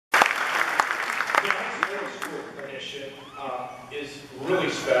middle school clinician is really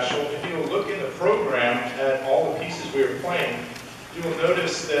special. If you look in the program at all the pieces we were playing, you will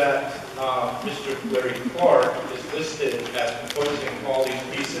notice that Mr. Larry Clark is listed as composing all these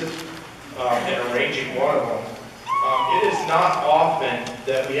pieces and arranging one of them. It is not often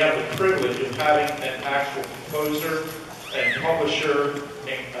that we have the privilege of having an actual composer and publisher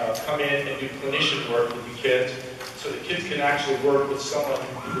come in and do clinician work with the kids, so the kids can actually work with someone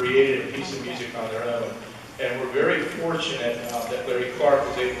who created a piece of music on their own. And we're very fortunate that Larry Clark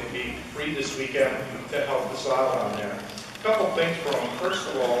was able to be free this weekend to help us out on there. A couple things for him. First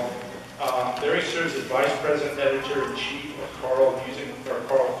of all, Larry serves as Vice President, Editor-in-Chief of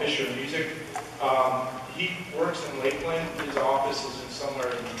Carl Fisher Music. He works in Lakeland. His office is in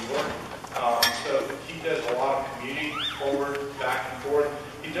somewhere in New York. So he does a lot of commuting forward, back and forth.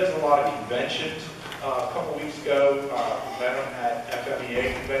 He does a lot of conventions. A couple weeks ago, we met him at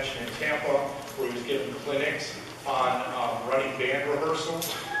FMEA convention in Tampa, where he was giving clinics on running band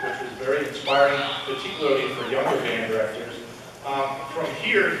rehearsals, which was very inspiring, particularly for younger band directors. From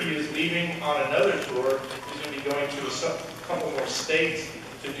here, he is leaving on another tour. He's going to be going to a couple more states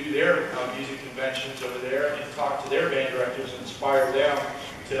to do their music conventions over there and talk to their band directors and inspire them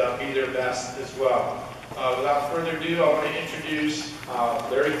to be their best as well. Without further ado, I want to introduce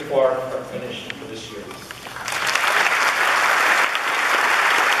Larry Clark, our clinician for this year.